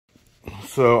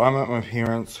So I'm at my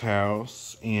parents'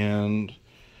 house and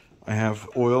I have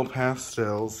oil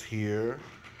pastels here,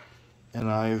 and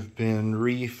I've been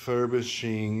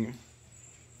refurbishing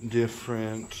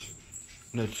different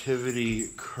Nativity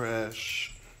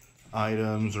Crèche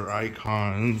items or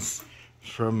icons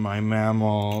from my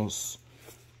Mammal's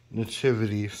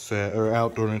Nativity set, or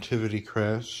outdoor Nativity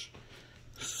Crèche.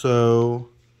 So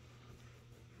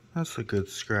that's a good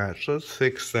scratch. Let's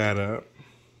fix that up.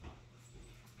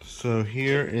 So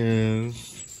here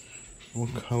is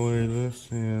what color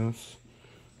this is.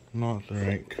 Not the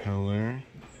right color.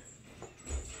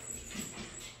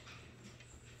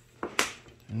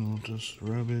 And we'll just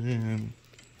rub it in.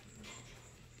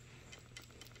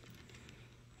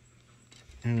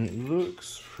 And it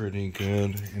looks pretty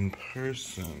good in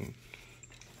person.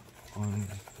 On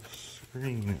the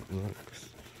screen it looks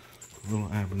a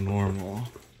little abnormal.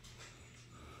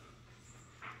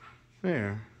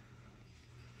 There.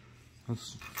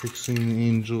 That's fixing the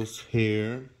angel's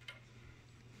hair.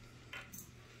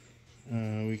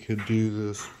 We could do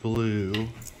this blue.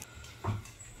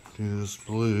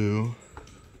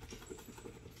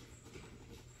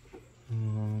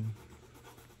 On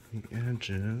the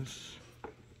edges.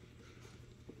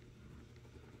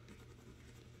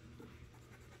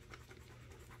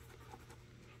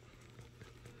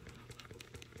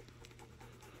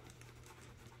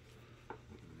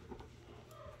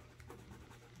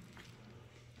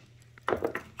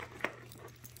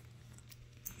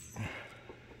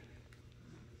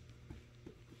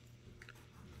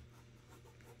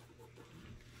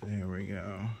 There we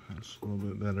go. That's a little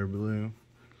bit better blue.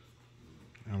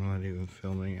 I'm not even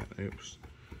filming it. Oops.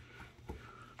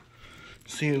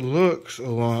 See, it looks a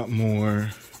lot more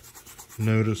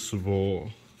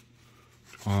noticeable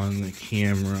on the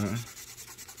camera.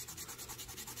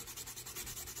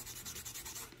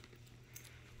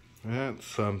 That's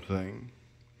something.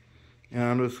 And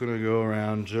I'm just going to go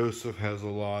around. Joseph has a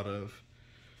lot of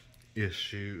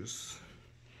issues.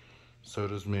 So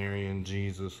does Mary and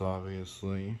Jesus,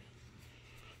 obviously.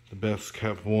 The best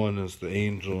kept one is the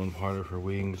angel and part of her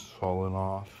wings fallen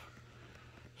off.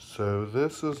 So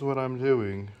this is what I'm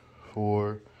doing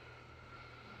for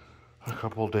a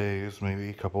couple days, maybe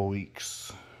a couple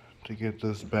weeks, to get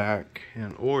this back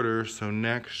in order so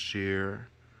next year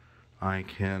I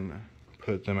can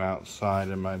put them outside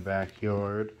in my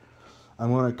backyard.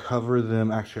 I'm going to cover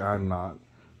them. Actually, I'm not.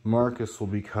 Marcus will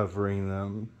be covering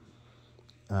them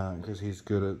because he's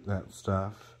good at that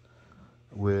stuff,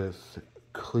 with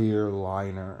clear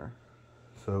liner,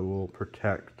 so it will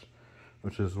protect,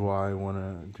 which is why I want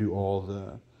to do all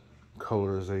the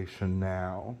colorization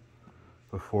now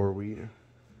before we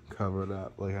cover it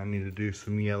up. Like, I need to do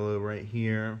some yellow right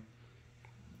here.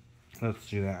 Let's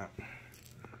do that.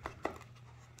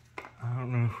 I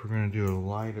don't know if we're going to do a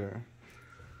lighter,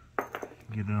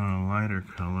 get it on a lighter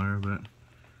color, but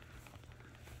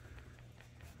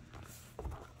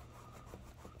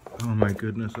oh my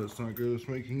goodness, that's not good. It's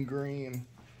making green.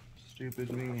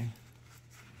 Stupid me.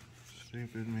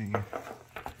 Stupid me.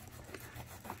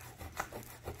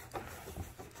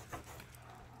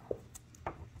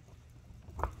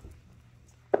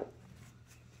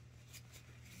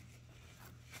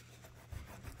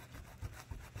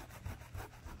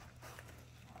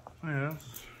 Yeah,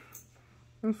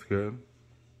 that's good.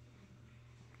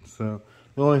 So,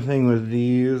 the only thing with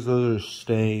these, those are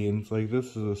stains. Like,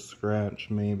 this is a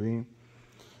scratch, maybe.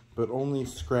 But only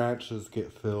scratches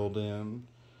get filled in.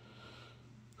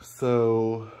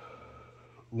 So,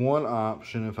 one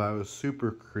option, if I was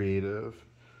super creative,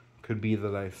 could be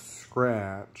that I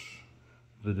scratch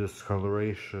the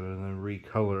discoloration and then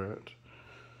recolor it.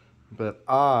 But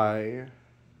I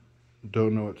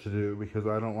don't know what to do because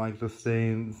I don't like the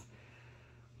stains,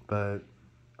 but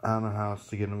I don't know how else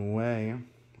to get them away.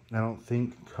 I don't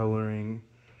think coloring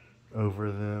over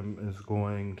them is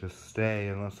going to stay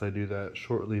unless I do that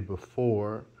shortly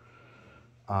before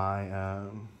I,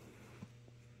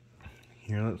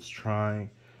 here, let's try,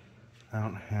 I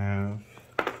don't have,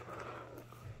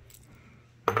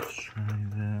 let's try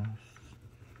this.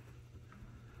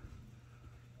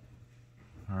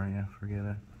 Alright, yeah, forget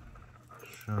it.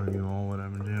 Show you all what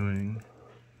I'm doing.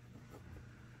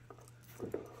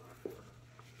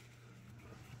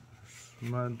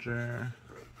 Smudger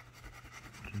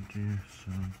to do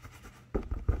some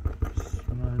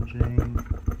smudging.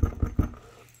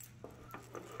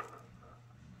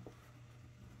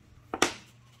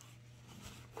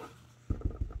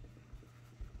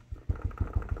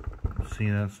 See,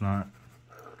 that's not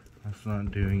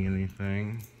doing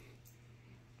anything.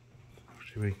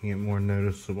 Actually making it more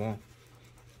noticeable.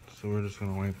 So we're just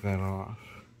gonna wipe that off.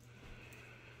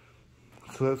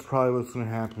 So that's probably what's going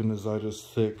to happen is I just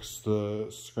fix the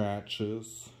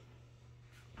scratches.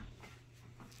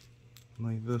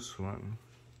 Like this one.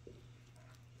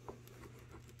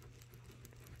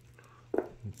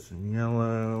 It's in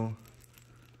yellow.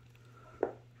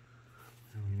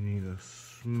 And we need a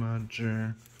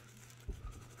smudger.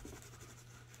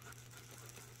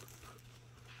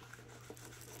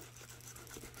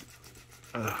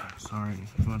 Sorry,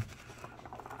 but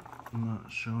I'm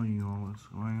not showing you all what's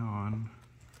going on.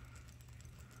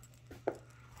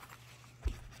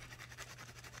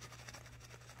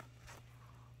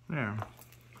 There.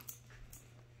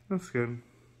 That's good.